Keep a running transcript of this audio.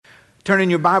Turn in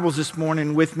your Bibles this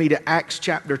morning with me to Acts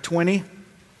chapter 20.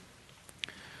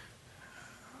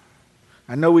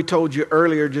 I know we told you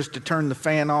earlier just to turn the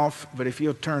fan off, but if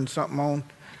you'll turn something on.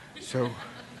 So,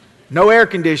 no air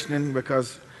conditioning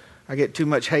because I get too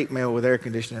much hate mail with air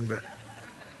conditioning, but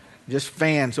just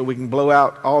fan so we can blow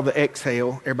out all the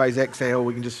exhale. Everybody's exhale,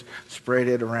 we can just spread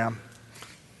it around.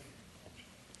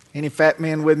 Any fat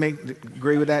men with me?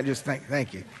 Agree with that? Just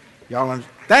thank you. Y'all,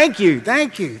 thank you.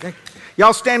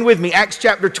 Y'all stand with me. Acts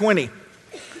chapter 20.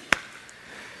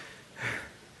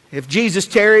 If Jesus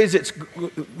tarries, it's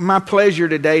my pleasure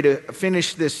today to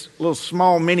finish this little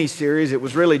small mini-series. It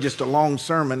was really just a long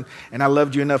sermon, and I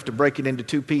loved you enough to break it into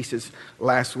two pieces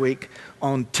last week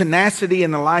on tenacity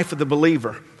in the life of the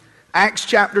believer. Acts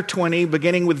chapter 20,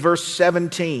 beginning with verse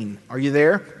 17. Are you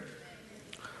there?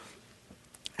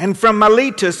 And from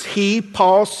Miletus he,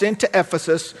 Paul, sent to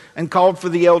Ephesus and called for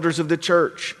the elders of the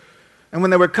church. And when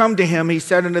they were come to him, he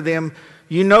said unto them,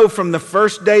 You know from the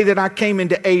first day that I came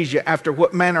into Asia, after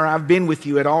what manner I've been with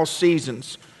you at all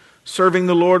seasons, serving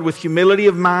the Lord with humility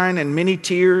of mind and many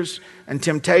tears and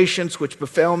temptations which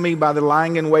befell me by the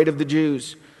lying in wait of the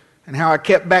Jews, and how I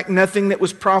kept back nothing that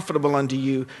was profitable unto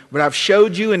you, but I've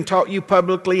showed you and taught you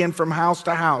publicly and from house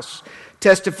to house,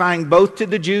 testifying both to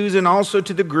the Jews and also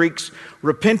to the Greeks,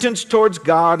 repentance towards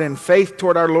God and faith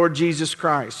toward our Lord Jesus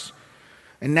Christ.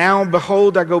 And now,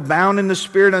 behold, I go bound in the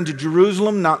Spirit unto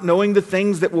Jerusalem, not knowing the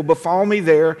things that will befall me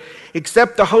there,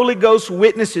 except the Holy Ghost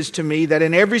witnesses to me that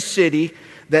in every city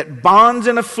that bonds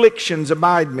and afflictions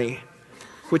abide me,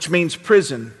 which means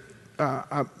prison,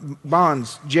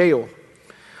 bonds, jail.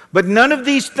 But none of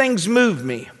these things move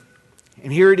me.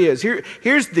 And here it is.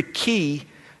 Here's the key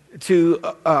to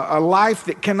a life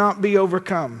that cannot be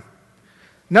overcome.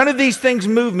 None of these things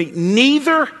move me.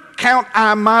 Neither count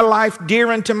I my life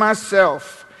dear unto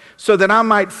myself, so that I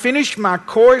might finish my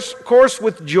course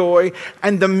with joy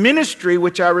and the ministry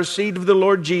which I received of the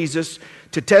Lord Jesus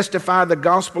to testify the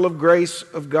gospel of grace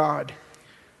of God.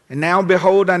 And now,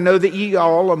 behold, I know that ye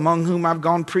all, among whom I've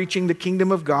gone preaching the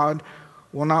kingdom of God,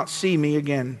 will not see me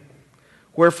again.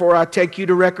 Wherefore I take you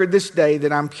to record this day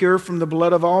that I'm pure from the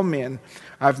blood of all men.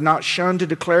 I have not shunned to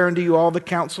declare unto you all the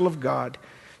counsel of God.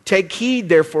 Take heed,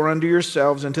 therefore, unto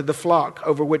yourselves and to the flock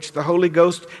over which the Holy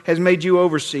Ghost has made you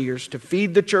overseers, to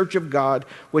feed the church of God,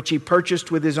 which he purchased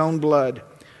with his own blood.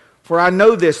 For I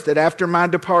know this, that after my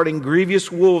departing,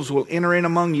 grievous wolves will enter in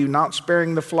among you, not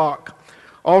sparing the flock.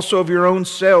 Also of your own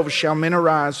selves shall men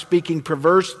arise, speaking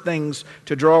perverse things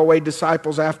to draw away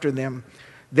disciples after them.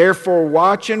 Therefore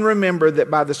watch and remember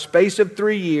that by the space of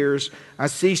 3 years I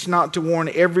cease not to warn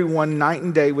everyone night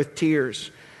and day with tears.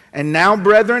 And now,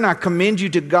 brethren, I commend you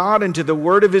to God and to the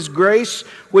word of his grace,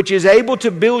 which is able to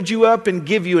build you up and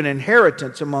give you an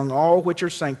inheritance among all which are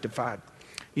sanctified.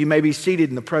 You may be seated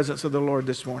in the presence of the Lord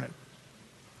this morning.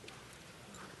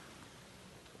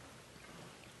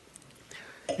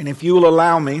 And if you will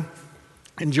allow me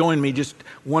and join me just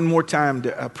one more time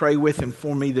to pray with and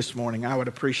for me this morning, I would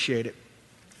appreciate it.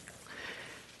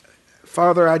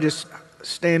 Father, I just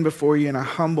stand before you and I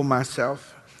humble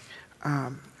myself.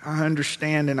 I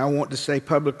understand and I want to say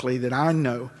publicly that I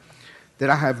know that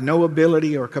I have no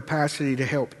ability or capacity to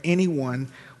help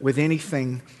anyone with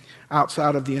anything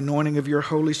outside of the anointing of your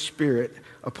Holy Spirit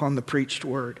upon the preached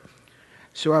word.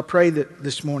 So I pray that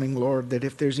this morning, Lord, that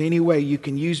if there's any way you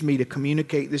can use me to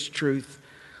communicate this truth,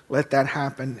 let that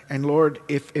happen. And Lord,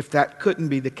 if that couldn't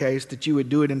be the case, that you would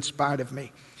do it in spite of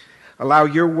me. Allow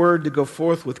your word to go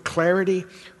forth with clarity,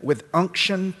 with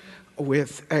unction,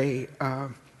 with a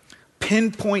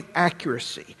pinpoint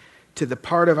accuracy to the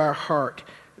part of our heart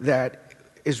that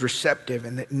is receptive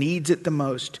and that needs it the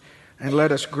most. And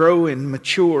let us grow and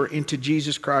mature into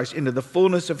Jesus Christ, into the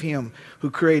fullness of him who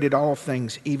created all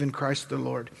things, even Christ the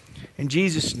Lord. In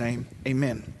Jesus' name,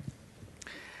 amen.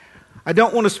 I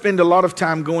don't want to spend a lot of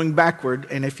time going backward,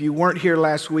 and if you weren't here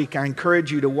last week, I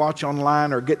encourage you to watch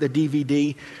online or get the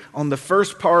DVD on the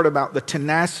first part about the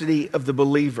tenacity of the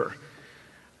believer.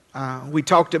 We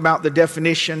talked about the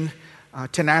definition,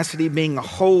 tenacity being a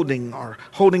holding or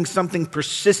holding something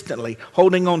persistently,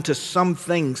 holding on to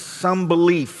something, some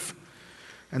belief.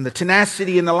 And the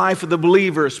tenacity in the life of the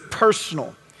believer is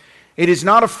personal. It is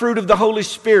not a fruit of the Holy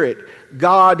Spirit.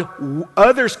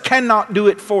 Others cannot do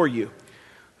it for you.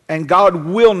 And God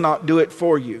will not do it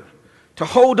for you. To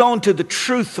hold on to the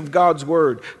truth of God's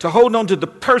word, to hold on to the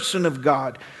person of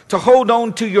God, to hold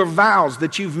on to your vows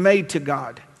that you've made to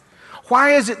God.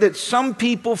 Why is it that some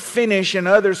people finish and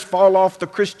others fall off the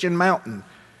Christian mountain?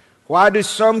 Why do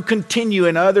some continue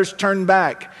and others turn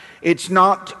back? It's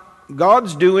not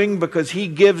God's doing, because he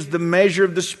gives the measure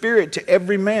of the Spirit to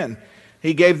every man.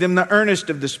 He gave them the earnest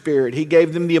of the Spirit. He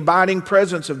gave them the abiding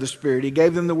presence of the Spirit. He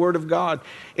gave them the Word of God.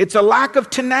 It's a lack of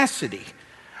tenacity.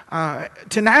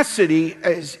 Tenacity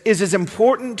is as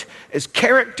important as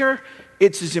character.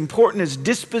 It's as important as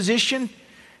disposition.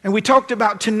 And we talked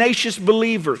about tenacious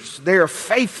believers. They are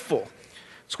faithful.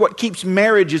 It's what keeps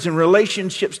marriages and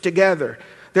relationships together.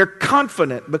 They're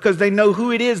confident because they know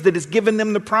who it is that has given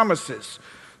them the promises.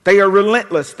 They are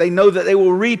relentless. They know that they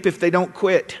will reap if they don't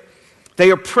quit.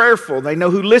 They are prayerful. They know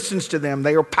who listens to them.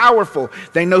 They are powerful.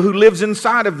 They know who lives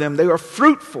inside of them. They are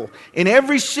fruitful in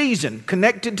every season,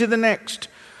 connected to the next.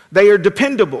 They are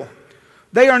dependable.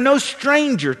 They are no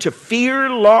stranger to fear,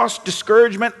 loss,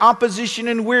 discouragement, opposition,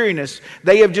 and weariness.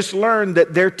 They have just learned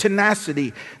that their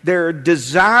tenacity, their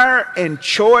desire and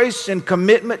choice and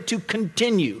commitment to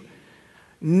continue.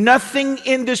 Nothing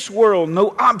in this world,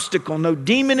 no obstacle, no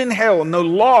demon in hell, no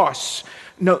loss,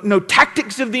 no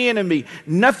tactics of the enemy,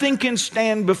 nothing can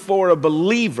stand before a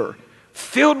believer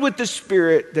filled with the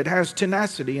Spirit that has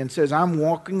tenacity and says, I'm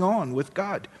walking on with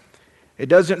God. It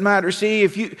doesn't matter.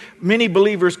 See, many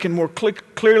believers can more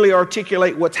clearly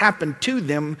articulate what's happened to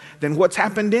them than what's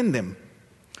happened in them.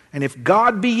 And if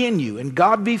God be in you and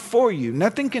God be for you,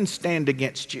 nothing can stand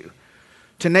against you.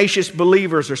 Tenacious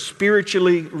believers are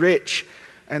spiritually rich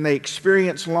and they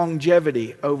experience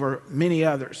longevity over many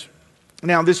others.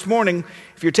 Now, this morning,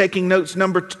 if you're taking notes,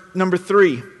 number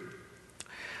 3,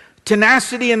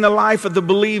 tenacity in the life of the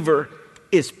believer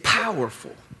is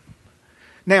powerful.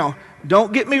 Now,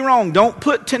 don't get me wrong. Don't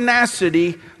put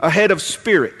tenacity ahead of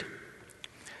spirit.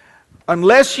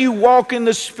 Unless you walk in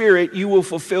the Spirit, you will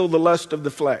fulfill the lust of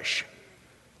the flesh.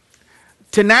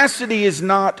 Tenacity is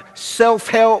not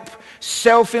self-help,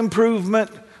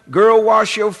 self-improvement. Girl,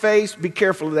 wash your face. Be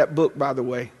careful of that book, by the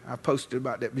way. I posted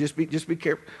about that. Just be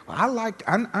careful. I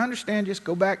understand. Just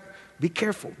go back. Be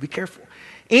careful. Be careful.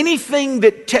 Anything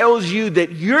that tells you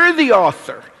that you're the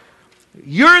author,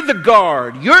 you're the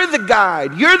guard, you're the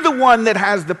guide, you're the one that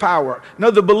has the power. No,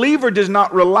 the believer does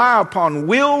not rely upon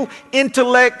will,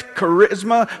 intellect,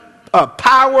 charisma,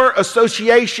 power,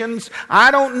 associations.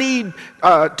 I don't need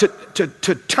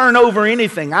to turn over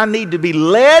anything. I need to be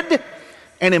led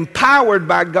and empowered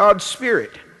by God's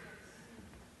Spirit.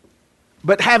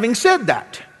 But having said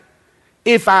that,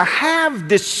 if I have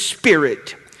this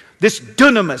Spirit, this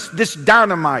dunamis, this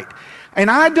dynamite, and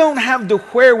I don't have the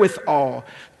wherewithal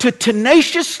to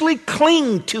tenaciously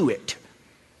cling to it,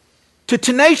 to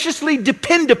tenaciously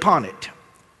depend upon it.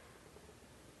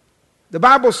 The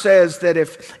Bible says that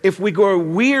if we grow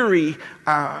weary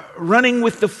running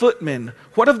with the footmen,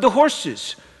 what of the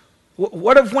horses?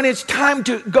 What of when it's time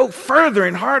to go further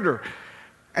and harder?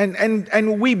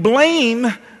 And we blame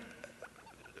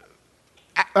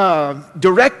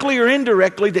directly or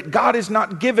indirectly that God has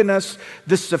not given us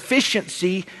the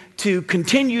sufficiency to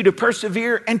continue to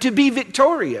persevere and to be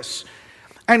victorious.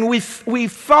 And we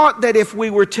thought that if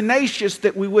we were tenacious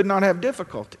that we would not have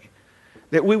difficulty,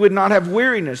 that we would not have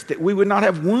weariness, that we would not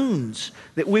have wounds,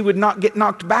 that we would not get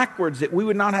knocked backwards, that we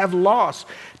would not have loss.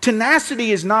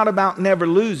 Tenacity is not about never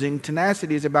losing.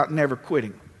 Tenacity is about never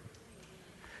quitting.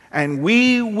 And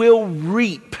we will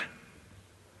reap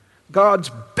God's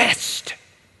best,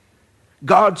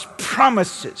 God's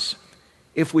promises,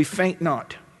 if we faint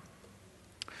not.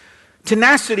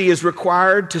 Tenacity is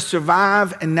required to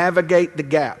survive and navigate the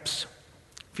gaps.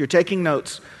 If you're taking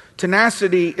notes,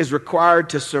 tenacity is required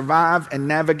to survive and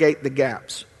navigate the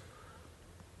gaps.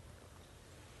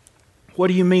 What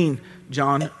do you mean,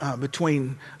 John,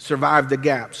 between survive the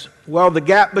gaps? Well, the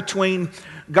gap between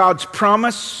God's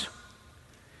promise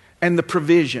and the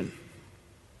provision.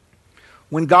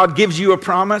 When God gives you a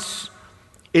promise,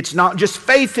 it's not just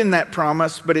faith in that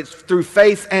promise, but it's through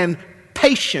faith and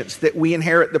patience that we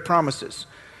inherit the promises.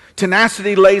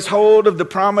 Tenacity lays hold of the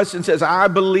promise and says, I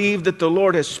believe that the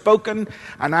Lord has spoken,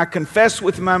 and I confess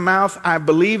with my mouth, I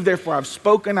believe, therefore I've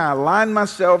spoken. I align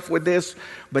myself with this,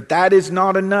 but that is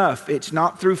not enough. It's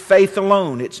not through faith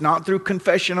alone. It's not through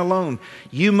confession alone.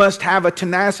 You must have a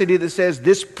tenacity that says,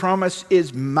 this promise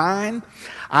is mine.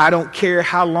 I don't care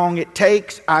how long it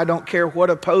takes. I don't care what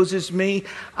opposes me.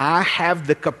 I have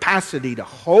the capacity to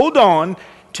hold on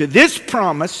to this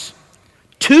promise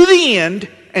to the end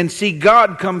and see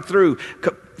God come through.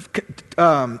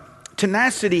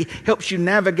 Tenacity helps you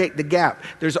navigate the gap.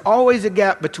 There's always a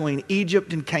gap between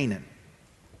Egypt and Canaan.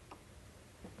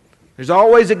 There's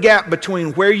always a gap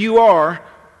between where you are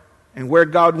and where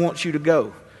God wants you to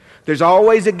go. There's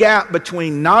always a gap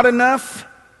between not enough,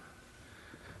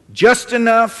 just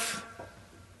enough,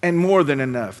 and more than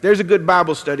enough. There's a good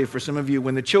Bible study for some of you.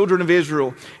 When the children of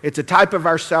Israel, it's a type of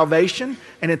our salvation,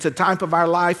 and it's a type of our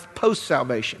life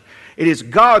post-salvation. It is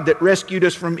God that rescued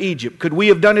us from Egypt. Could we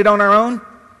have done it on our own?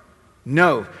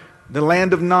 No. The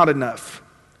land of not enough.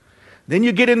 Then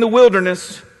you get in the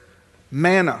wilderness,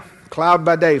 manna, cloud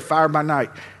by day, fire by night,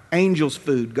 angels'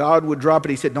 food. God would drop it.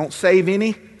 He said, don't save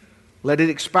any. Let it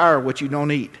expire what you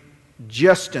don't eat.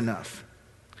 Just enough.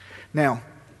 Now,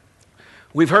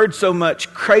 we've heard so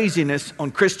much craziness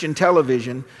on Christian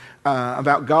television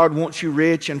about God wants you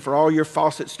rich and for all your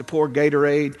faucets to pour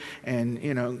Gatorade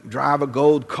and, drive a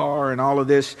gold car and all of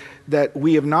this, that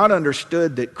we have not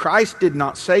understood that Christ did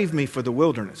not save me for the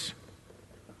wilderness.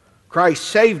 Christ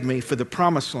saved me for the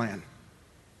promised land.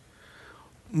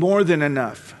 More than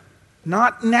enough.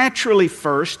 Not naturally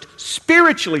first,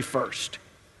 spiritually first.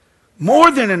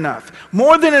 More than enough.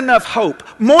 More than enough hope.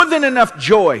 More than enough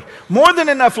joy. More than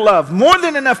enough love. More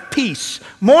than enough peace.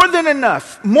 More than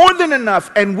enough. More than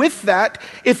enough. And with that,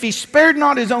 if He spared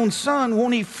not His own Son,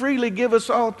 won't He freely give us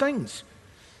all things?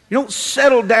 You don't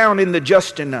settle down in the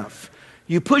just enough.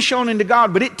 You push on into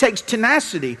God, but it takes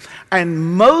tenacity. And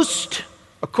most,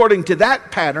 according to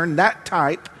that pattern, that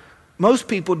type, most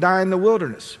people die in the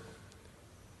wilderness.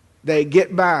 They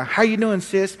get by. How you doing,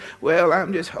 sis? Well,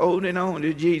 I'm just holding on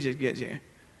till Jesus gets here.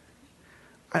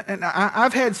 And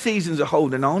I've had seasons of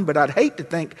holding on, but I'd hate to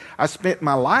think I spent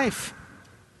my life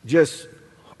just,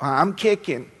 I'm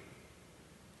kicking.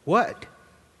 What?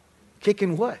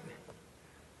 Kicking what?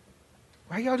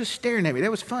 Why are y'all just staring at me? That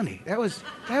was funny. That was.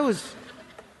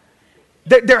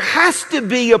 There has to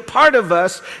be a part of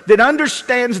us that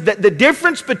understands that the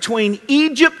difference between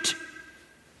Egypt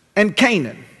and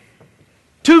Canaan.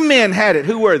 Two men had it.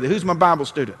 Who were they? Who's my Bible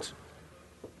students?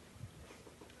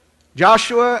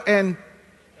 Joshua and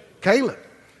Caleb.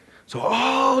 So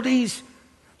all these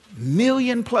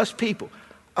 1,000,000+ people,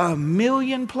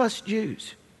 1,000,000+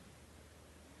 Jews.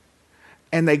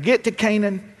 And they get to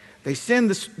Canaan. They send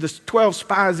the 12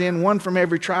 spies in, one from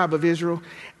every tribe of Israel.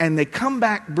 And they come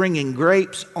back bringing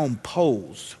grapes on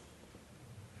poles.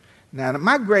 Now,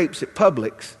 my grapes at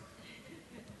Publix,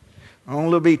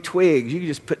 only be twigs. You can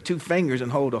just put 2 fingers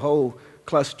and hold a whole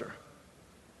cluster.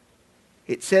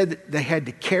 It said that they had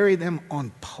to carry them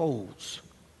on poles.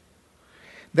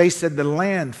 They said the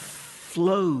land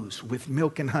flows with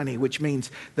milk and honey, which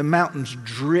means the mountains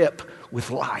drip with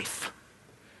life.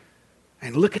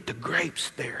 And look at the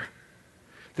grapes there.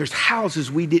 There's houses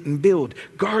we didn't build,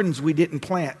 gardens we didn't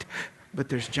plant, but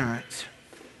there's giants.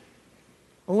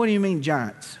 Well, what do you mean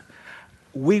giants?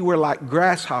 We were like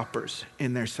grasshoppers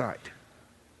in their sight.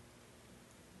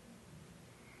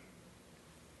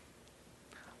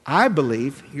 I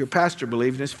believe, your pastor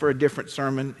believes, and it's for a different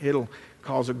sermon, it'll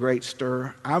cause a great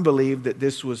stir. I believe that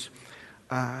this was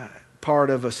part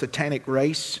of a satanic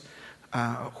race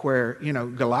where,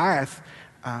 Goliath,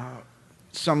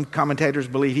 some commentators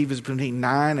believe he was between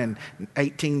 9 and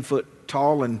 18 foot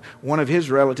tall, and one of his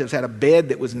relatives had a bed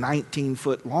that was 19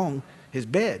 foot long, his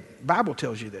bed. The Bible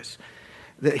tells you this.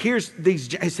 That here's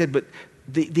these, he said, but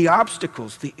the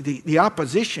obstacles, the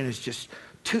opposition is just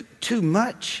too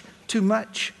much.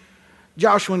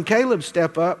 Joshua and Caleb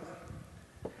step up,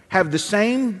 have the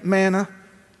same manna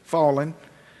fallen,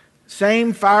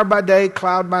 same fire by day,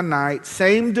 cloud by night,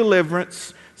 same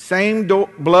deliverance, same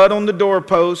blood on the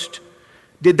doorpost.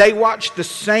 Did they watch the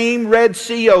same Red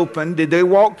Sea open? Did they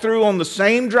walk through on the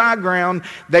same dry ground?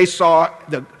 They saw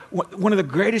one of the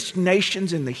greatest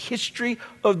nations in the history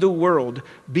of the world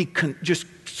be just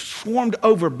swarmed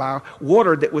over by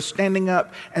water that was standing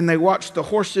up, and they watched the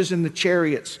horses and the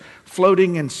chariots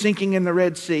floating and sinking in the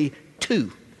Red Sea.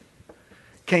 2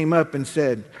 came up and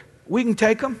said, we can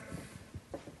take them.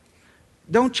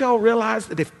 Don't y'all realize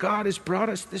that if God has brought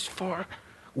us this far,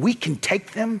 we can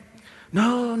take them?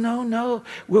 No.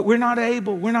 We're not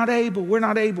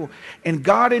able. And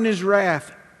God in His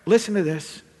wrath, listen to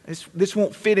this. This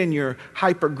won't fit in your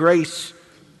hyper grace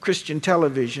Christian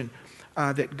television,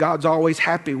 that God's always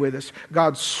happy with us.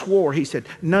 God swore, He said,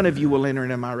 none of you will enter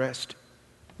into my rest.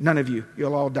 None of you.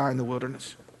 You'll all die in the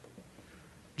wilderness.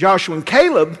 Joshua and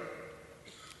Caleb,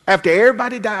 after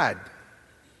everybody died,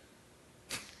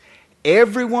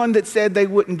 everyone that said they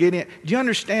wouldn't get in, do you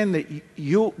understand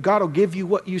that God will give you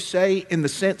what you say, in the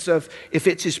sense of if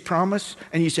it's His promise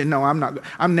and you say, no,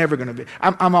 I'm never going to be,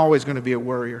 I'm always going to be a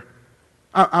worrier.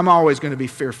 I'm always going to be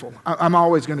fearful. I'm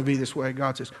always going to be this way.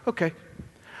 God says, okay,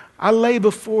 I lay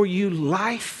before you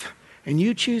life and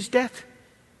you choose death.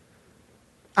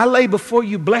 I lay before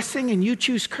you blessing and you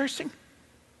choose cursing.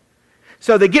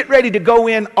 So they get ready to go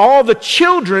in. All the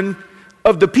children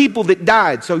of the people that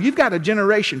died. So you've got a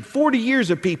generation, 40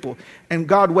 years of people, and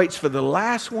God waits for the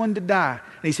last one to die.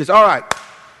 And he says, all right,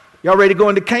 y'all ready to go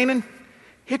into Canaan?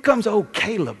 Here comes old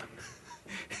Caleb.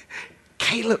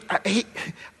 Caleb,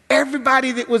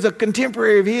 everybody that was a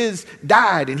contemporary of his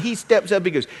died, and he steps up,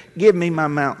 he goes, give me my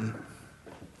mountain.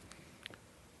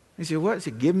 He said, what? He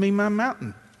said, give me my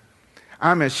mountain.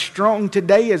 I'm as strong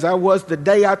today as I was the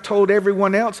day I told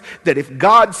everyone else that if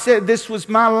God said this was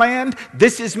my land,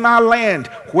 this is my land.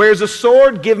 Where's a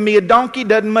sword? Give me a donkey.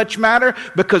 Doesn't much matter,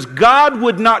 because God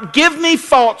would not give me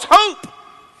false hope.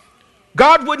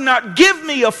 God would not give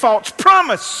me a false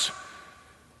promise.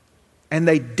 And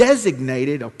they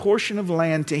designated a portion of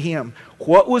land to him.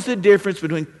 What was the difference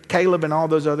between Caleb and all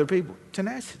those other people?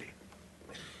 Tenacity.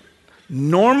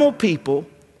 Normal people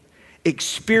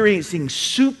experiencing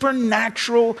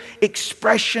supernatural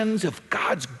expressions of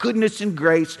God's goodness and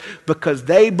grace because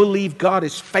they believe God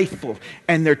is faithful.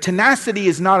 And their tenacity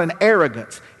is not an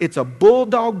arrogance. It's a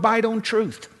bulldog bite on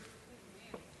truth.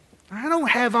 I don't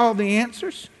have all the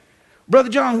answers. Brother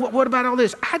John, what about all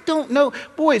this? I don't know.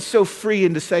 Boy, it's so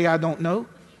freeing to say I don't know.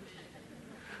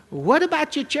 What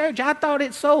about your church? I thought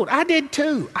it sold. I did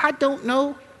too. I don't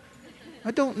know.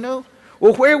 I don't know.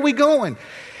 Well, where are we going?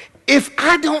 If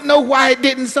I don't know why it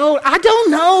didn't sold, I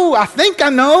don't know. I think I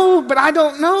know, but I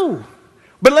don't know.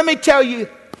 But let me tell you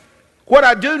what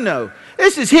I do know.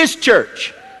 This is his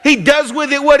church. He does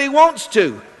with it what he wants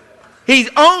to. He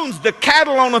owns the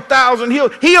cattle on 1,000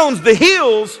 hills. He owns the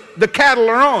hills the cattle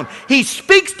are on. He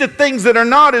speaks to things that are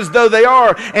not as though they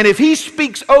are. And if he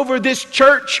speaks over this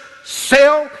church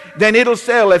sell, then it'll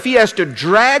sell. If he has to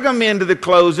drag them into the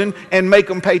closing and make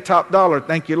them pay top dollar,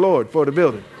 thank you, Lord, for the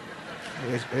building.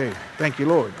 Hey, thank you,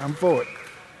 Lord. I'm for it.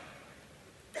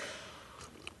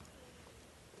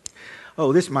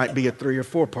 Oh, this might be a 3 or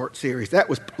 4 part series. That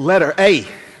was letter A.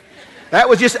 That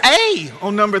was just A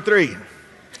on number 3.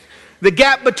 The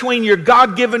gap between your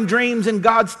God-given dreams and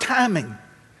God's timing.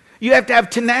 You have to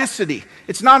have tenacity.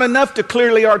 It's not enough to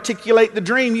clearly articulate the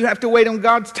dream. You have to wait on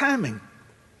God's timing.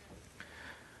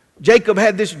 Jacob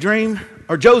had this dream,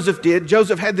 or Joseph did.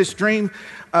 Joseph had this dream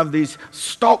of these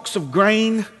stalks of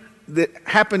grain that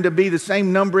happened to be the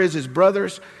same number as his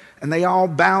brothers, and they all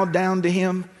bowed down to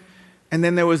him. And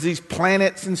then there was these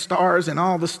planets and stars, and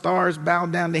all the stars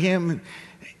bowed down to him. And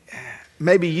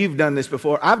maybe you've done this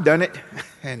before. I've done it,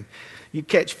 and you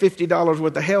catch $50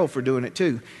 worth of hell for doing it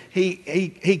too.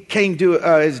 He came to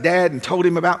his dad and told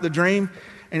him about the dream,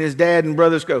 and his dad and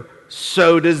brothers go,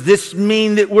 so does this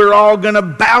mean that we're all going to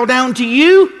bow down to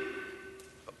you?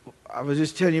 I was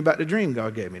just telling you about the dream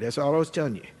God gave me. That's all I was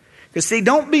telling you. Because see,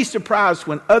 don't be surprised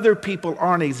when other people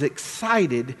aren't as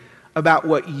excited about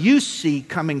what you see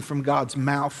coming from God's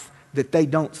mouth that they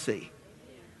don't see.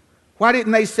 Why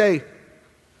didn't they say,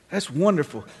 that's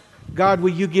wonderful. God, will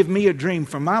you give me a dream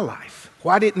for my life?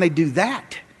 Why didn't they do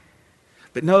that?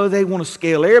 But no, they want to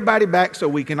scale everybody back so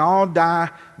we can all die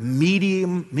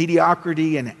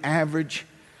mediocrity and average.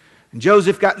 And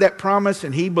Joseph got that promise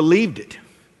and he believed it.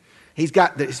 He's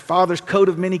got his father's coat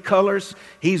of many colors.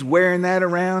 He's wearing that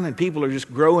around and people are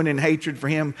just growing in hatred for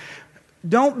him.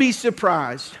 Don't be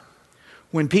surprised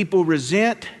when people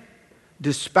resent,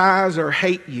 despise, or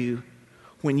hate you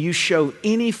when you show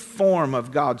any form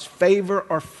of God's favor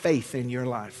or faith in your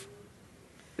life.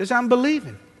 Because I'm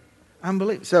believing.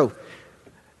 So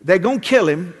they're going to kill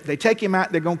him. They take him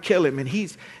out, they're going to kill him. And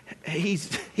he's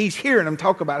hearing them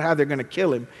talk about how they're going to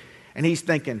kill him. And he's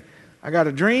thinking, I got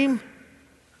a dream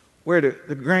where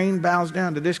the grain bows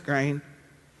down to this grain.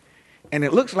 And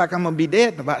it looks like I'm going to be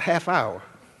dead in about half hour.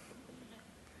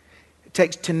 It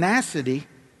takes tenacity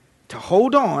to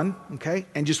hold on, okay,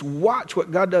 and just watch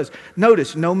what God does.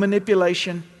 Notice, no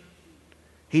manipulation.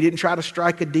 He didn't try to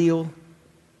strike a deal.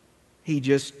 He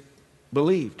just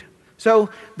believed. So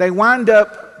they wind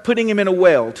up putting him in a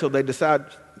well till they decide,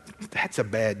 that's a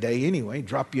bad day anyway,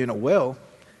 drop you in a well.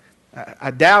 I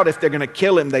doubt if they're going to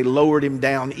kill him, they lowered him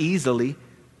down easily.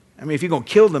 I mean, if you're going to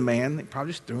kill the man, they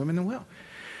probably just threw him in the well.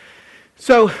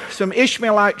 So some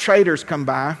Ishmaelite traders come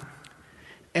by,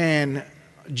 and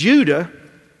Judah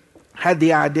had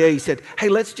the idea. He said, hey,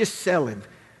 let's just sell him.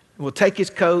 We'll take his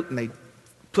coat, and they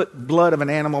put blood of an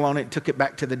animal on it, took it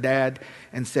back to the dad,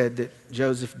 and said that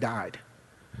Joseph died.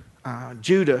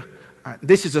 Judah,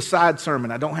 this is a side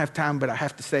sermon. I don't have time, but I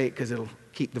have to say it because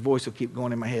the voice will keep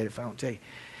going in my head if I don't tell you.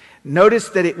 Notice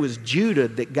that it was Judah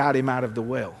that got him out of the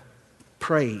well.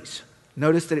 Praise.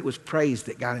 Notice that it was praise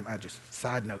that got him out. Just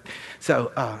side note.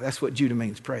 So that's what Judah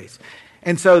means, praise.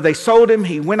 And so they sold him.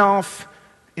 He went off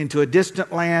into a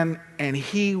distant land, and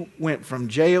he went from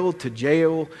jail to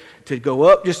go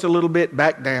up just a little bit,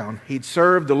 back down. He'd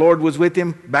served, the Lord was with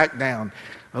him, back down.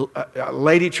 A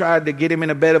lady tried to get him in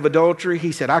a bed of adultery.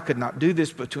 He said, I could not do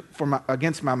this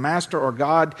against my master or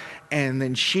God. And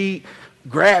then she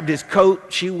grabbed his coat.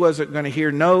 She wasn't going to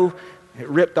hear no. It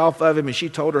ripped off of him, and she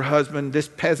told her husband, this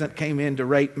peasant came in to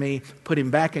rape me, put him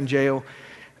back in jail.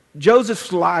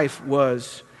 Joseph's life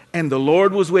was, and the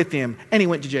Lord was with him, and he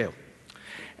went to jail.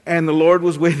 And the Lord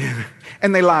was with him,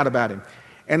 and they lied about him.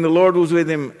 And the Lord was with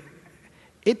him.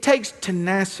 It takes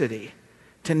tenacity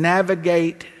to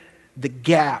navigate the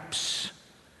gaps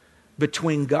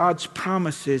between God's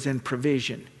promises and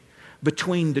provision,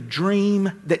 between the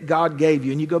dream that God gave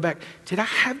you. And you go back, did I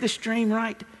have this dream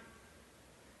right?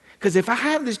 Because if I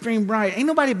have this dream right, ain't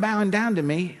nobody bowing down to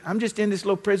me. I'm just in this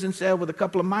little prison cell with a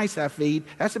couple of mice I feed.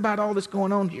 That's about all that's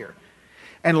going on here.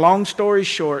 And long story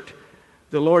short,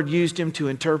 the Lord used him to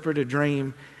interpret a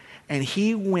dream, and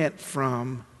he went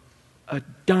from a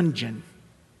dungeon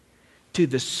to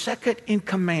the second in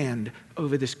command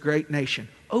over this great nation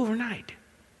overnight.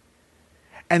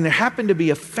 And there happened to be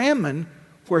a famine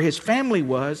where his family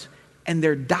was, and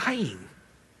they're dying.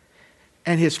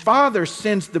 And his father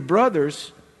sends the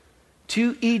brothers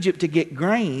to Egypt to get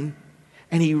grain,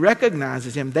 and he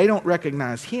recognizes him. They don't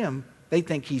recognize him. They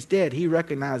think he's dead. He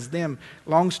recognizes them.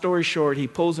 Long story short, he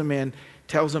pulls them in,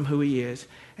 tells them who he is,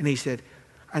 and he said,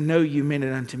 I know you meant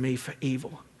it unto me for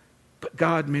evil, but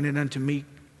God meant it unto me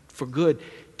for good,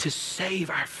 to save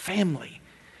our family.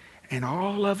 And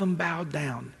all of them bowed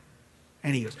down.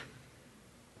 And he goes,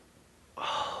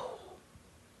 oh.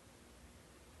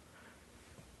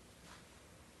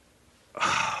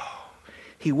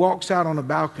 He walks out on a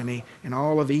balcony, and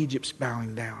all of Egypt's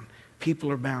bowing down.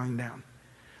 People are bowing down.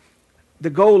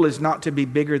 The goal is not to be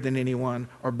bigger than anyone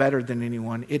or better than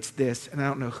anyone. It's this, and I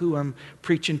don't know who I'm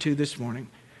preaching to this morning,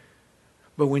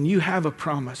 but when you have a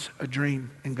promise, a dream,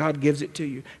 and God gives it to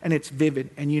you, and it's vivid,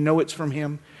 and you know it's from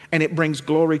him, and it brings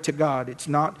glory to God, it's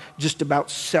not just about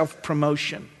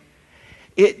self-promotion.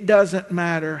 It doesn't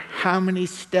matter how many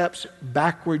steps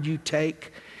backward you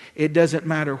take. It doesn't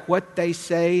matter what they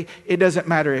say. It doesn't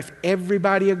matter if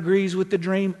everybody agrees with the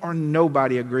dream or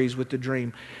nobody agrees with the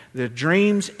dream. The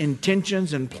dreams,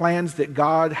 intentions, and plans that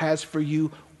God has for you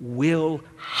will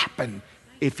happen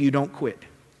if you don't quit.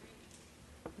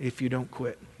 If you don't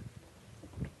quit.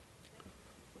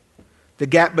 The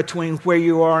gap between where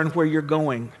you are and where you're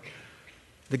going.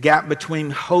 The gap between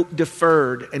hope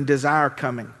deferred and desire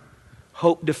coming.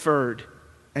 Hope deferred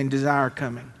and desire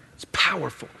coming. It's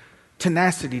powerful.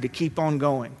 Tenacity to keep on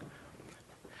going.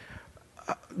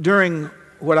 During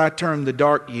what I term the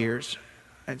dark years,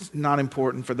 it's not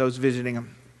important for those visiting,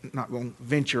 I'm not going to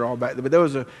venture all back there, but there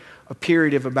was a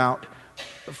period of about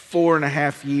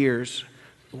 4.5 years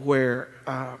where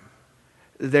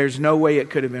there's no way it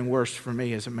could have been worse for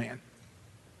me as a man.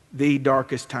 The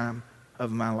darkest time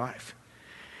of my life.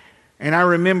 And I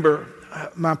remember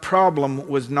my problem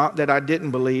was not that I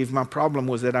didn't believe, my problem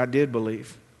was that I did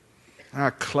believe. I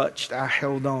clutched, I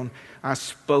held on, I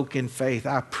spoke in faith,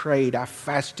 I prayed, I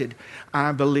fasted,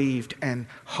 I believed. And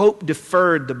hope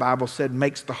deferred, the Bible said,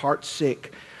 makes the heart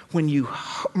sick.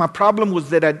 My problem was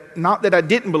that not that I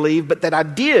didn't believe, but that I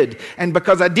did. And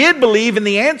because I did believe and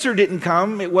the answer didn't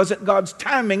come, it wasn't God's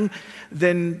timing,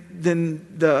 then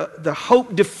the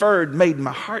hope deferred made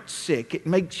my heart sick. It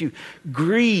makes you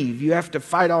grieve. You have to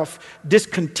fight off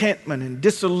discontentment and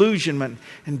disillusionment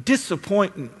and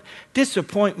disappointment.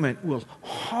 Disappointment will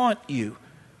haunt you.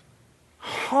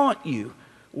 Haunt you.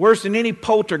 Worse than any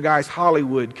poltergeist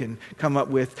Hollywood can come up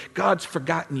with. God's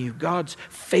forgotten you. God's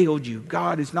failed you.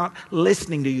 God is not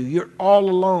listening to you. You're all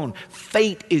alone.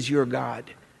 Fate is your God.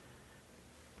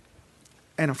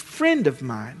 And a friend of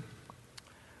mine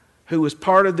who was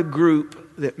part of the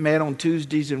group that met on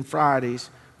Tuesdays and Fridays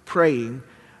praying,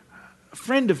 a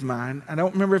friend of mine, I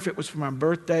don't remember if it was for my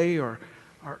birthday or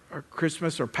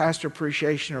Christmas or pastor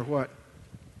appreciation or what,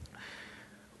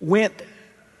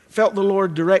 felt the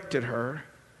Lord directed her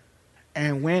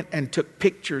and went and took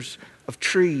pictures of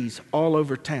trees all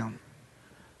over town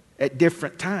at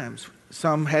different times.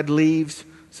 Some had leaves,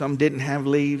 some didn't have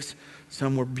leaves,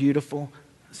 some were beautiful,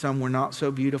 some were not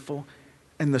so beautiful.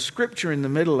 And the scripture in the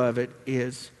middle of it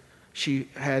is, she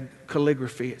had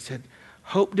calligraphy. It said,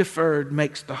 hope deferred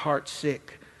makes the heart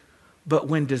sick, but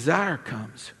when desire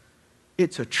comes,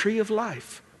 it's a tree of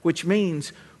life, which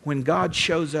means when God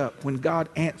shows up, when God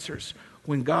answers,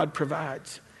 when God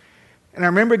provides. And I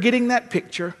remember getting that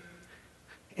picture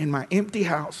in my empty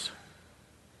house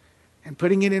and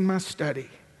putting it in my study.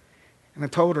 And I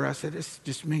told her, I said, this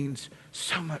just means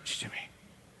so much to me.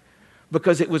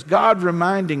 because it was God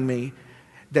reminding me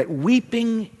that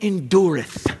weeping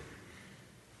endureth.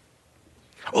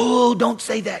 Oh, don't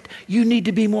say that. You need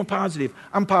to be more positive.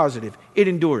 I'm positive. It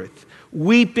endureth.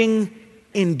 Weeping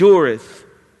endureth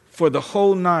for the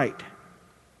whole night,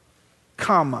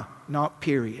 comma, not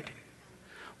period.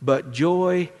 But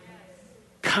joy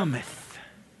cometh.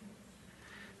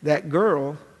 That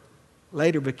girl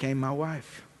later became my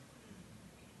wife.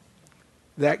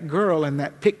 That girl and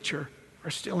that picture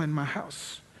are still in my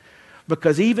house.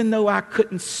 Because even though I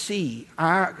couldn't see,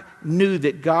 I knew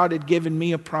that God had given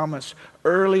me a promise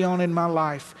early on in my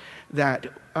life that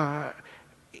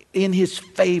in His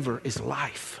favor is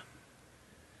life.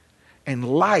 And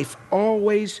life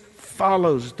always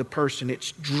follows the person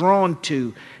it's drawn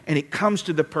to, and it comes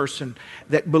to the person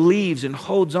that believes and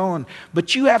holds on.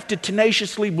 But you have to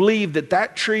tenaciously believe that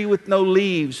that tree with no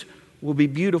leaves will be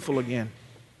beautiful again.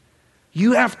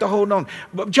 You have to hold on.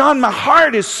 But John, my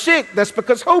heart is sick. That's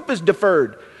because hope is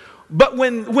deferred. But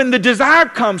when the desire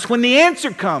comes, when the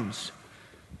answer comes,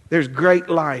 there's great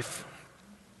life.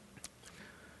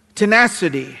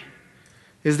 Tenacity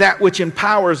is that which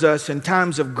empowers us in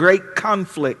times of great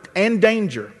conflict and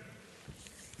danger.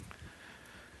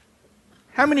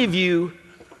 How many of you,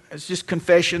 it's just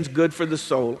confessions, good for the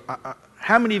soul.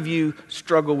 How many of you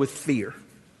struggle with fear?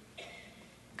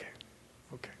 Okay.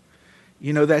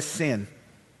 You know that's sin.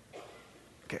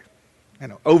 Okay. I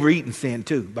know. Overeating sin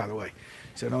too, by the way.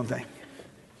 So don't think.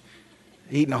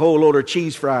 Eating a whole load of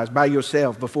cheese fries by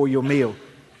yourself before your meal.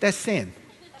 That's sin.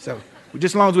 So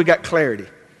just as long as we got clarity.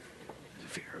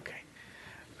 Fear, okay.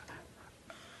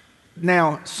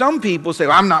 Now, some people say,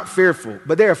 well, I'm not fearful,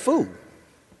 but they're a fool.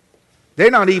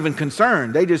 They're not even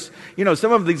concerned. They just,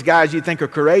 some of these guys you think are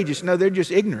courageous. No, they're just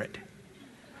ignorant.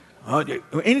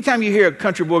 Anytime you hear a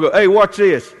country boy go, hey, watch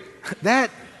this.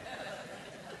 That's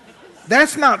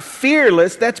not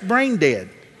fearless. That's brain dead.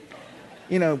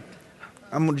 I'm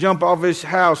going to jump off this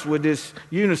house with this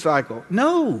unicycle.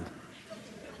 No,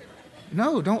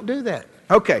 don't do that.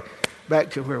 Okay,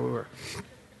 back to where we were.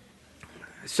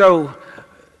 So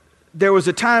there was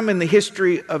a time in the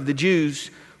history of the Jews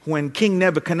when King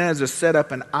Nebuchadnezzar set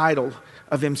up an idol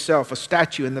of himself, a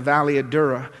statue in the valley of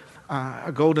Dura,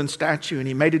 a golden statue, and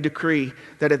he made a decree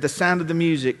that at the sound of the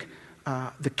music,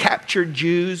 the captured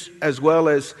Jews as well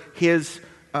as his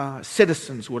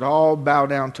citizens would all bow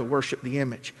down to worship the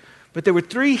image. But there were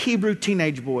 3 Hebrew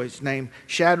teenage boys named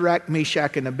Shadrach,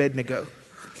 Meshach, and Abednego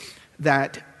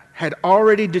that had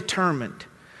already determined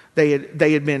they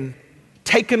had been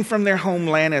taken from their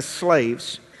homeland as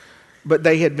slaves, but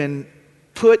they had been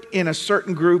put in a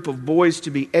certain group of boys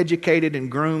to be educated and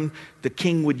groomed the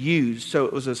king would use. So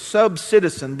it was a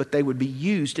sub-citizen, but they would be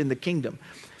used in the kingdom.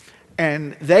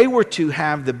 And they were to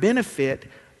have the benefit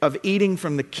of eating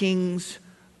from the king's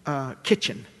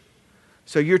kitchen.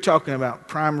 So you're talking about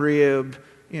prime rib,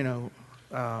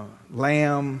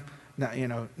 lamb,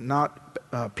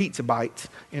 not pizza bites,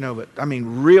 but I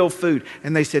mean real food.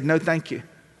 And they said, no, thank you.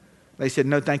 They said,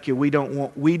 no, thank you. We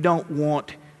don't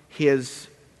want his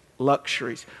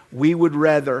luxuries. We would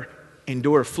rather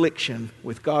endure affliction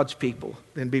with God's people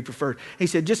than be preferred. He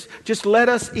said, just let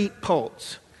us eat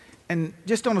pulse. And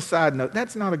just on a side note,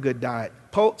 that's not a good diet.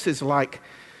 Pulse is like,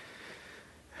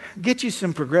 get you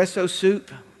some Progresso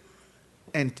soup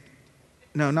and,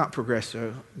 no, not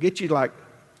Progresso. Get you like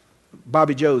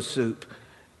Bobby Joe's soup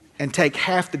and take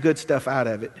half the good stuff out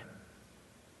of it.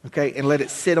 Okay, and let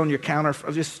it sit on your counter.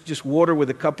 Just water with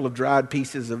a couple of dried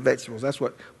pieces of vegetables. That's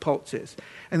what pulse is.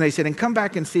 And they said, and come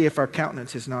back and see if our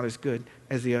countenance is not as good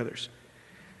as the others.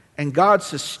 And God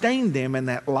sustained them in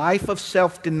that life of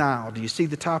self-denial. Do you see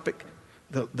the topic?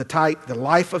 The type, the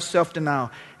life of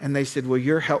self-denial. And they said, well,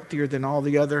 you're healthier than all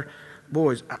the other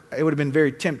boys. It would have been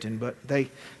very tempting, but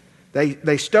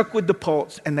they stuck with the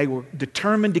pulse, and they were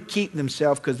determined to keep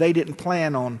themselves because they didn't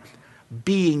plan on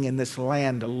being in this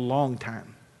land a long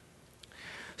time.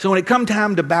 So when it come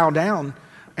time to bow down,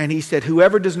 and he said,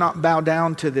 whoever does not bow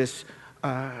down to this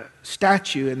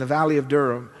statue in the valley of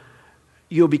Dura,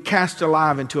 you'll be cast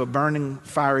alive into a burning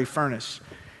fiery furnace.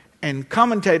 And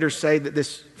commentators say that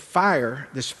this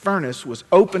furnace was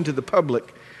open to the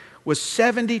public, was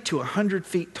 70 to 100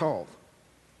 feet tall.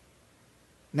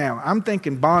 Now, I'm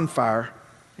thinking bonfire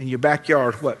in your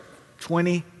backyard,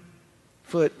 20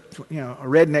 foot, a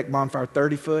redneck bonfire,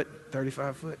 30 foot,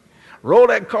 35 foot. Roll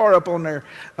that car up on there,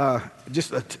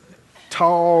 just a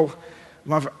tall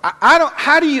bonfire.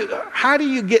 How do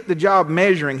you get the job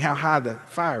measuring how high the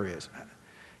fire is?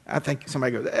 I think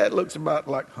somebody goes, it looks about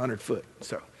like 100 foot.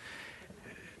 So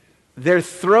they're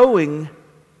throwing,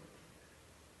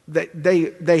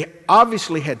 they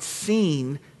obviously had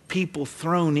seen people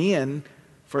thrown in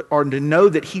or to know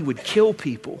that he would kill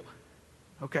people.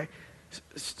 Okay?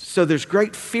 So there's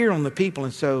great fear on the people.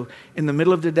 And so in the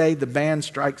middle of the day, the band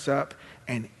strikes up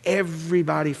and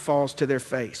everybody falls to their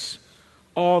face.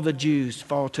 All the Jews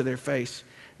fall to their face.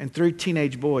 And 3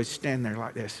 teenage boys stand there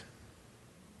like this.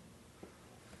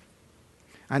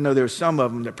 I know there's some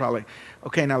of them that probably,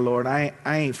 okay, now Lord, I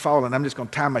ain't falling. I'm just going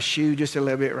to tie my shoe just a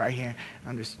little bit right here.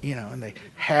 I'm just, and they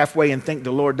halfway and think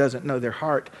the Lord doesn't know their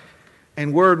heart.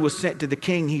 And word was sent to the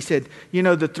king. He said,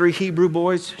 the 3 Hebrew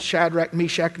boys, Shadrach,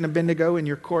 Meshach, and Abednego in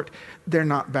your court, they're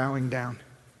not bowing down.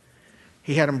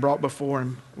 He had them brought before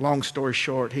him. Long story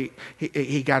short,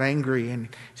 he got angry and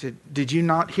said, did you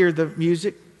not hear the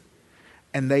music?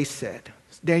 And they said,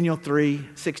 Daniel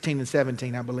 3:16 and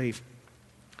 17, I believe.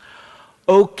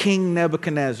 O King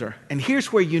Nebuchadnezzar. And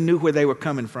here's where you knew where they were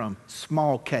coming from.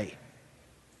 Small k,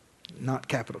 not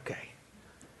capital K.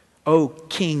 O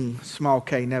King, small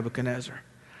k, Nebuchadnezzar.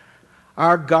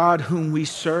 Our God whom we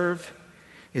serve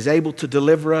is able to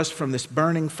deliver us from this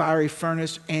burning fiery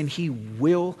furnace, and he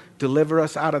will deliver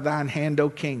us out of thine hand, O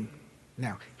King.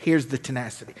 Now, here's the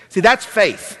tenacity. See, that's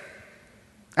faith.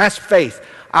 That's faith.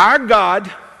 Our God,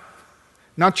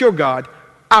 not your God,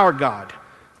 our God.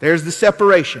 There's the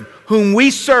separation. Whom we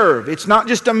serve. It's not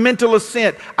just a mental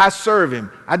assent. I serve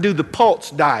him. I do the pulse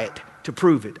diet to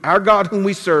prove it. Our God whom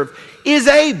we serve is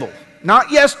able,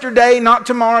 not yesterday, not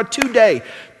tomorrow, today,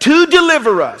 to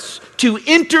deliver us, to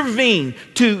intervene,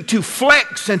 to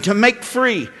flex and to make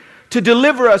free. To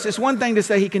deliver us. It's one thing to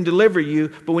say he can deliver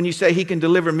you, but when you say he can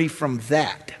deliver me from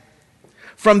that,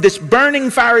 from this burning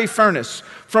fiery furnace,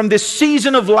 from this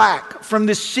season of lack, from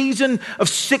this season of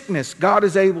sickness, God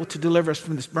is able to deliver us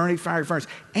from this burning fiery furnace.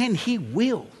 And he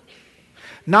will.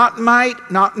 Not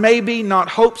might, not maybe, not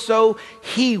hope so.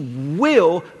 He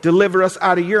will deliver us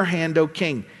out of your hand, O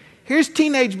King. Here's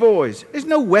teenage boys. There's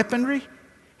no weaponry.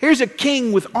 Here's a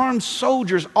king with armed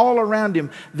soldiers all around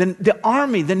him. The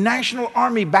army, the national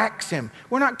army backs him.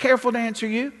 We're not careful to answer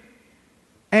you.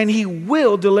 And he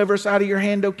will deliver us out of your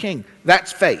hand, O King.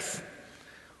 That's faith.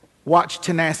 Watch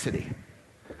tenacity.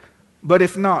 But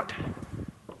if not,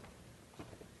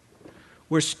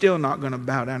 we're still not going to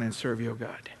bow down and serve your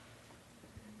God.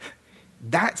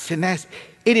 That's tenacity.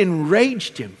 It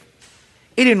enraged him.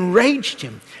 It enraged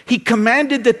him. He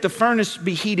commanded that the furnace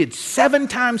be heated 7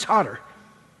 times hotter.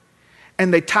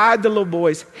 And they tied the little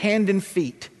boys hand and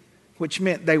feet, which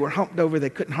meant they were humped over. They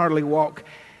couldn't hardly walk.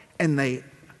 And they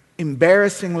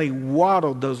embarrassingly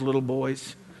waddled those little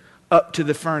boys up to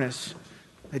the furnace.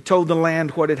 They told the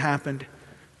land what had happened.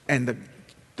 And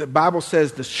the Bible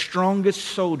says the strongest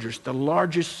soldiers, the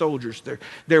largest soldiers,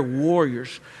 their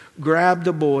warriors, grabbed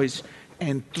the boys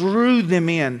and threw them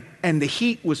in. And the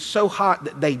heat was so hot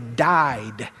that they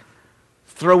died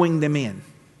throwing them in.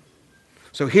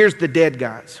 So here's the dead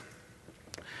guys.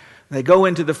 They go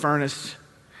into the furnace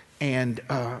and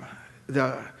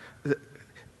let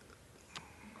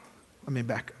me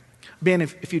back up. Ben,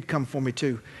 if you'd come for me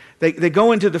too. They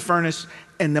go into the furnace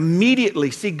and immediately,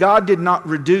 see, God did not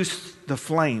reduce the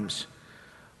flames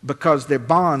because their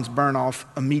bonds burn off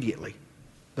immediately.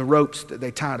 The ropes that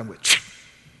they tied them with.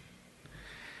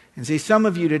 And see, some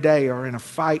of you today are in a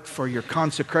fight for your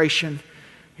consecration.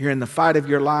 You're in the fight of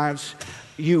your lives.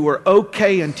 You were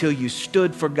okay until you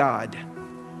stood for God.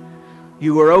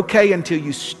 You were okay until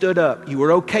you stood up. You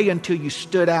were okay until you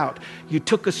stood out. You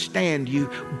took a stand. You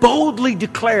boldly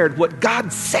declared what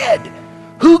God said,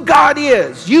 who God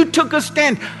is. You took a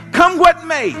stand. Come what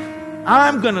may,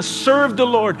 I'm going to serve the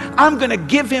Lord. I'm going to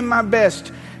give him my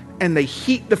best. And they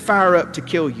heat the fire up to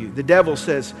kill you. The devil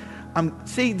says,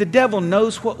 see, the devil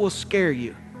knows what will scare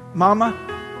you.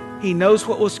 Mama, he knows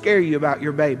what will scare you about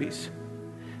your babies.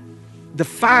 The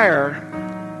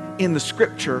fire in the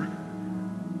scripture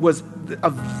was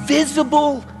a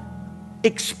visible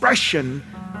expression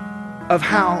of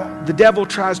how the devil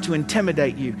tries to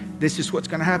intimidate you. This is what's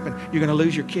going to happen. You're going to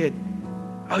lose your kid.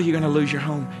 Oh, you're going to lose your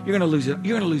home. You're going to lose it.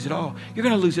 You're going to lose it all. You're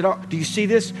going to lose it all. Do you see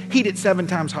this? Heat it 7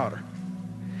 times hotter.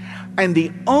 And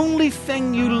the only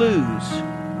thing you lose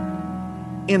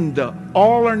in the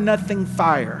all or nothing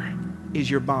fire is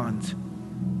your bonds.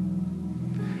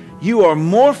 You are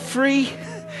more free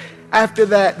after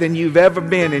that than you've ever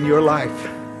been in your life.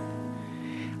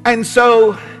 And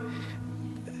so,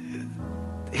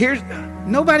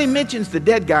 nobody mentions the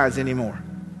dead guys anymore.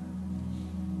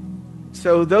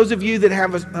 So those of you that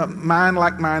have a mind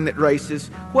like mine that races,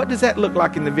 what does that look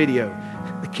like in the video?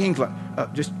 The king's like, oh,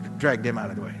 just drag them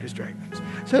out of the way. Just drag them.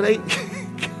 So they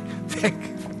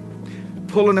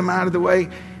pulling them out of the way.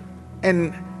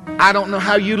 And I don't know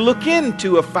how you look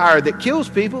into a fire that kills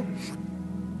people.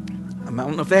 I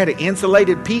don't know if they had an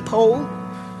insulated peephole.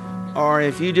 Or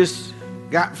if you just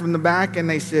got from the back and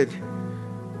they said,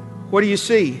 what do you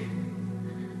see?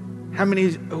 How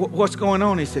many, what's going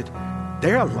on? He said,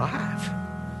 they're alive.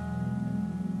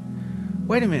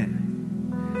 Wait a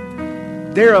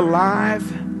minute. They're alive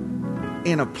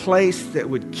in a place that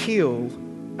would kill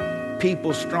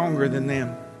people stronger than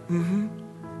them.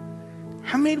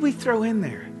 How many did we throw in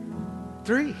there?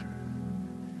 3.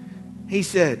 He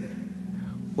said,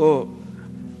 well,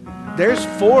 there's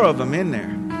 4 of them in there.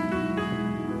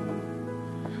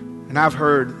 And I've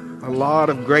heard a lot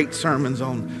of great sermons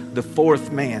on the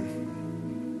 4th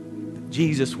man,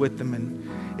 Jesus with them. And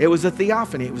it was a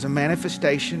theophany. It was a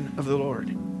manifestation of the Lord.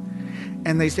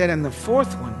 And they said, and the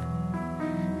 4th one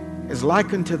is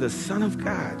likened to the Son of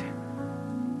God.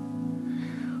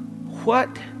 What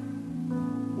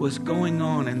was going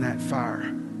on in that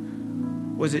fire?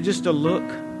 Was it just a look?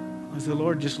 Was the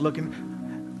Lord just looking?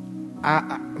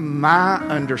 My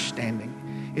understanding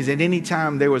is that any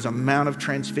time there was a Mount of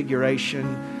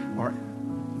Transfiguration or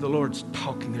the Lord's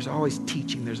talking, there's always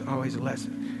teaching, there's always a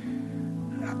lesson.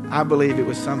 I believe it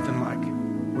was something like,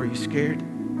 were you scared?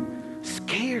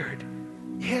 Scared?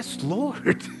 Yes,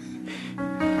 Lord.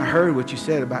 I heard what you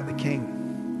said about the king.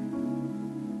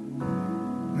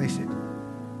 And they said,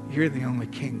 you're the only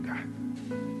king, God.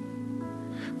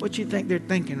 What you think they're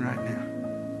thinking right now?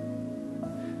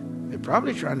 They're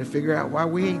probably trying to figure out why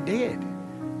we ain't dead.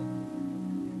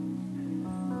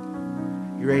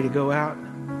 You ready to go out?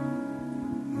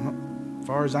 As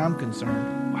far as I'm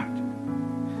concerned, what?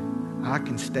 I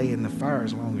can stay in the fire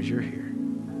as long as you're here.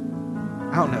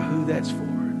 I don't know who that's for.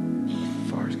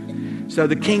 So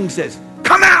the king says,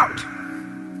 come out!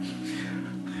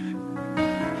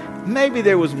 Maybe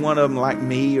there was one of them like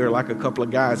me or like a couple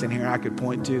of guys in here I could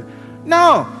point to.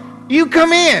 No, you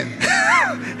come in.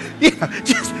 Yeah,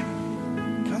 just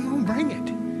come on, bring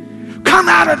it. Come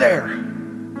out of there.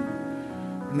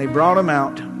 And they brought him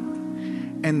out,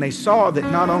 and they saw that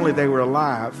not only they were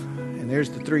alive, and there's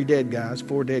the 4 dead guys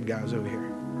over here.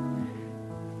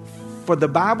 For the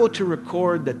Bible to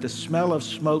record that the smell of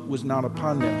smoke was not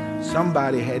upon them,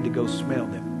 somebody had to go smell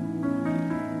them.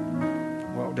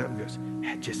 Walked up and goes,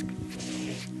 hey, just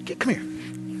come here.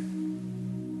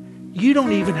 You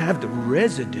don't even have the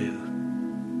residue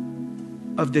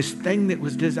of this thing that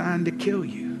was designed to kill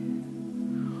you.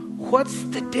 What's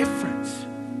the difference?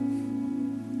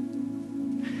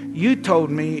 You told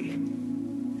me,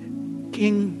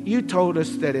 King, you told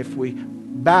us that if we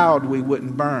bowed, we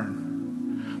wouldn't burn.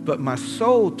 But my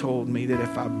soul told me that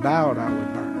if I bowed, I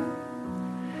would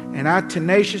burn. And I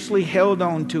tenaciously held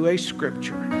on to a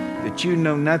scripture that you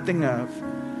know nothing of.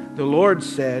 The Lord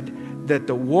said that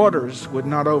the waters would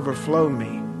not overflow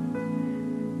me,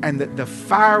 and that the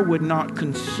fire would not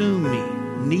consume me,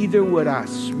 neither would I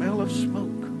smell of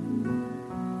smoke.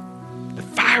 The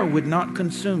fire would not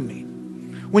consume me.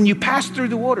 When you pass through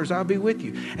the waters, I'll be with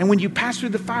you. And when you pass through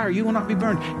the fire, you will not be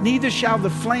burned. Neither shall the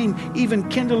flame even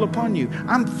kindle upon you.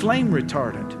 I'm flame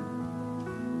retardant.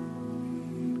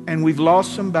 And we've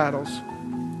lost some battles.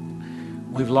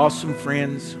 We've lost some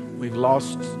friends. We've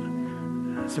lost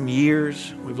some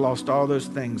years. We've lost all those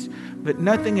things. But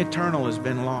nothing eternal has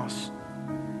been lost.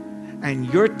 And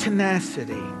your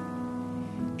tenacity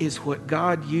is what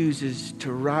God uses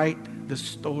to write the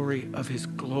story of his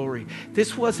glory.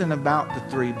 This wasn't about the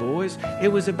 3 boys. It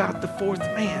was about the 4th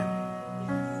man.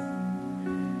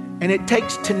 And it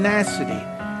takes tenacity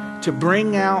to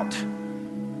bring out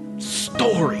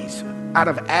stories out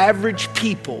of average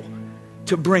people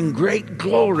to bring great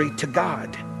glory to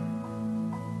God.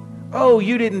 Oh,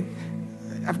 you didn't...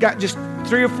 I've got just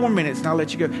 3 or 4 minutes and I'll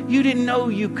let you go. You didn't know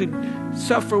you could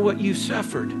suffer what you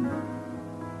suffered.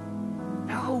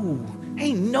 No.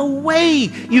 Ain't no way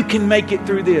you can make it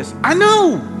through this. I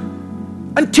know.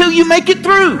 Until you make it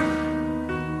through.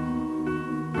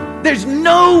 There's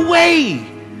no way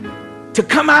to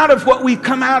come out of what we've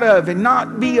come out of and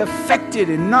not be affected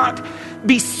and not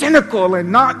be cynical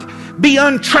and not be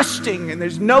untrusting. And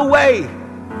there's no way.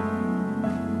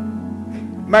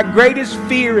 My greatest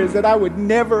fear is that I would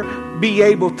never be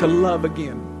able to love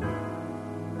again.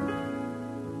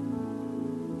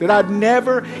 That I'd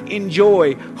never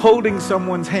enjoy holding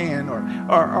someone's hand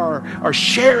or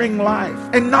sharing life.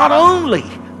 And not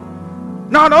only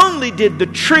did the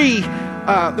tree,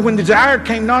 when the desire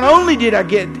came, not only did I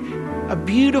get a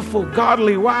beautiful,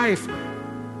 godly wife,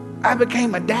 I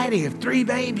became a daddy of 3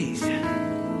 babies.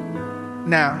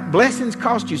 Now, blessings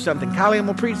cost you something. Kylie, I'm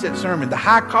going to preach that sermon. The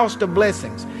high cost of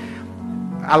blessings.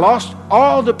 I lost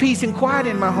all the peace and quiet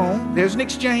in my home. There's an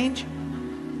exchange.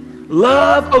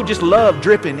 Love, just love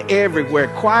dripping everywhere.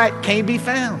 Quiet can't be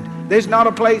found. There's not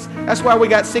a place. That's why we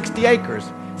got 60 acres.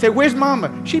 Say, where's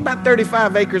Mama? She's about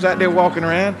 35 acres out there walking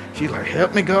around. She's like,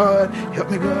 help me, God.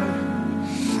 Help me, God.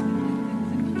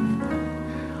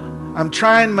 I'm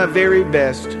trying my very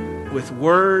best with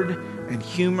word and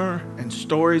humor and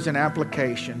stories and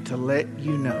application to let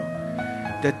you know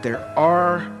that there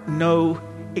are no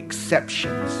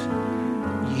exceptions.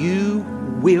 You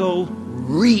will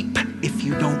reap if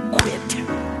you don't quit.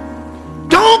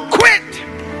 Don't quit.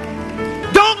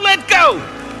 Don't let go.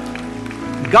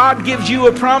 God gives you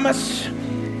a promise.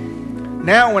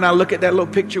 Now when I look at that little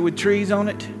picture with trees on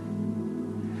it,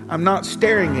 I'm not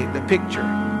staring at the picture.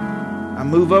 I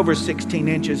move over 16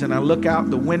 inches and I look out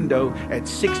the window at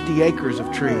 60 acres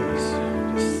of trees.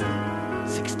 Just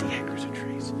 60 acres of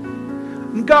trees.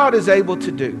 And God is able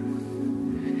to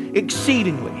do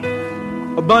exceedingly,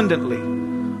 abundantly,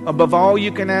 above all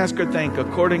you can ask or think,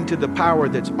 according to the power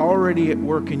that's already at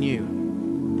work in you.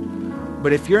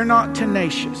 But if you're not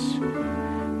tenacious,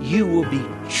 you will be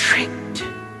tricked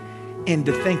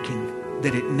into thinking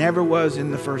that it never was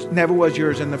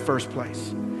yours in the first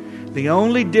place. The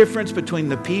only difference between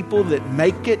the people that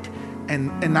make it,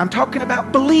 and I'm talking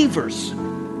about believers.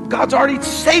 God's already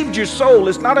saved your soul.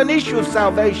 It's not an issue of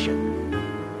salvation.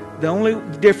 The only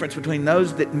difference between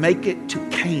those that make it to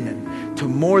Canaan, to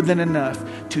more than enough,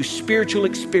 to spiritual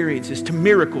experiences, to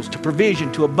miracles, to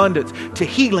provision, to abundance, to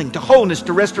healing, to wholeness,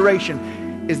 to restoration,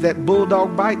 is that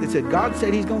bulldog bite that said, God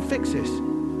said he's going to fix this.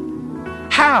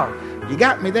 How? You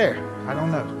got me there. I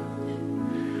don't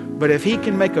know. But if he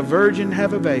can make a virgin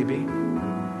have a baby,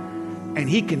 and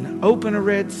he can open a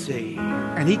Red Sea,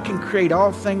 and he can create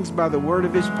all things by the word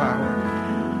of his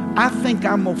power, I think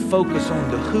I'm going to focus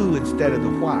on the who instead of the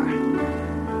why.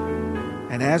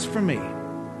 And as for me,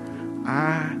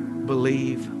 I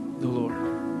believe the Lord.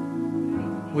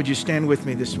 Would you stand with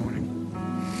me this morning?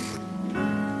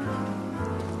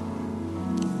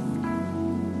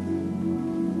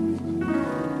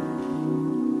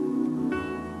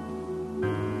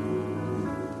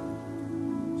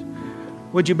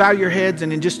 Would you bow your heads?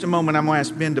 And in just a moment, I'm going to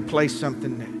ask Ben to play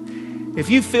something. If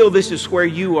you feel this is where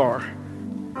you are,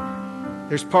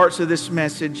 there's parts of this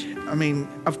message. I mean,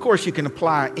 of course you can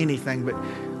apply anything, but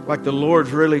like the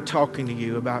Lord's really talking to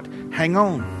you about, hang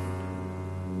on.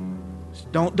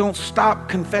 Don't stop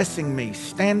confessing me.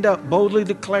 Stand up, boldly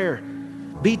declare.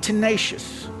 Be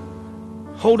tenacious.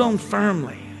 Hold on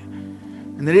firmly.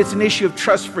 And that it's an issue of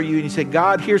trust for you. And you say,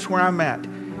 God, here's where I'm at.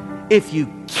 If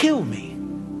you kill me,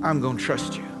 I'm going to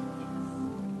trust you.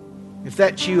 If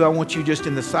that's you, I want you just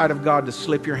in the sight of God to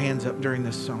slip your hands up during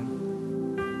this song.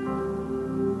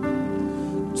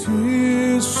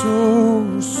 'Tis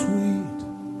so sweet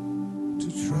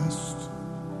to trust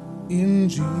in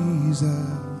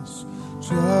Jesus,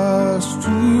 just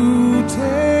to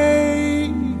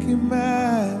take him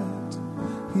at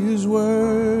his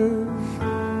word,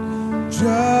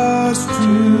 just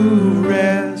to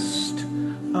rest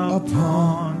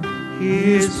upon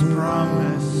his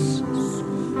promise,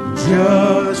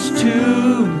 just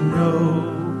to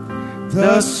know,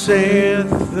 thus saith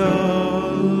the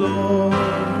Lord.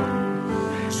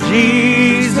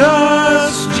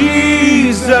 Jesus,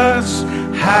 Jesus,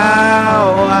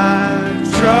 how I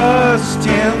trust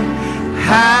him,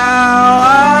 how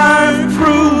I've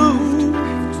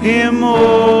proved him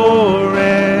o'er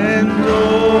and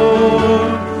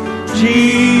o'er.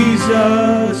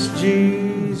 Jesus,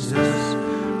 Jesus,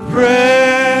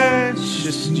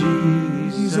 precious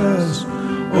Jesus,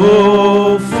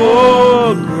 oh,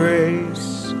 for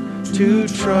grace to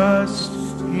trust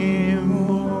him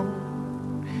more.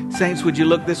 Saints, would you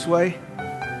look this way?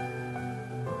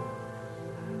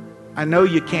 I know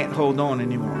you can't hold on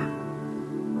anymore,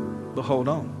 but hold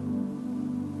on.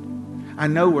 I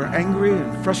know we're angry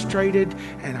and frustrated,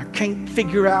 and I can't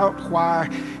figure out why,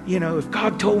 if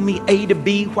God told me A to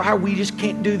B, why we just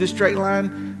can't do the straight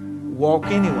line. Walk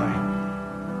anyway.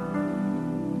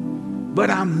 But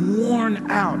I'm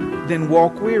worn out, then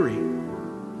walk weary.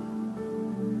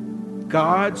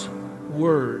 God's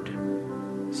word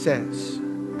says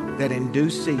that in due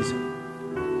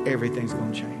season, everything's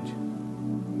going to change.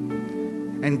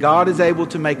 And God is able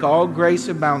to make all grace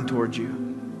abound towards you,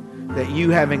 that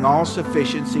you, having all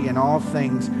sufficiency in all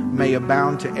things, may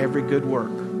abound to every good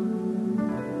work.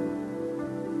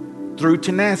 Through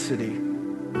tenacity,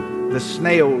 the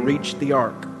snail reached the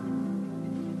ark.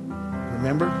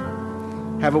 Remember?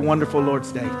 Have a wonderful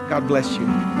Lord's Day. God bless you.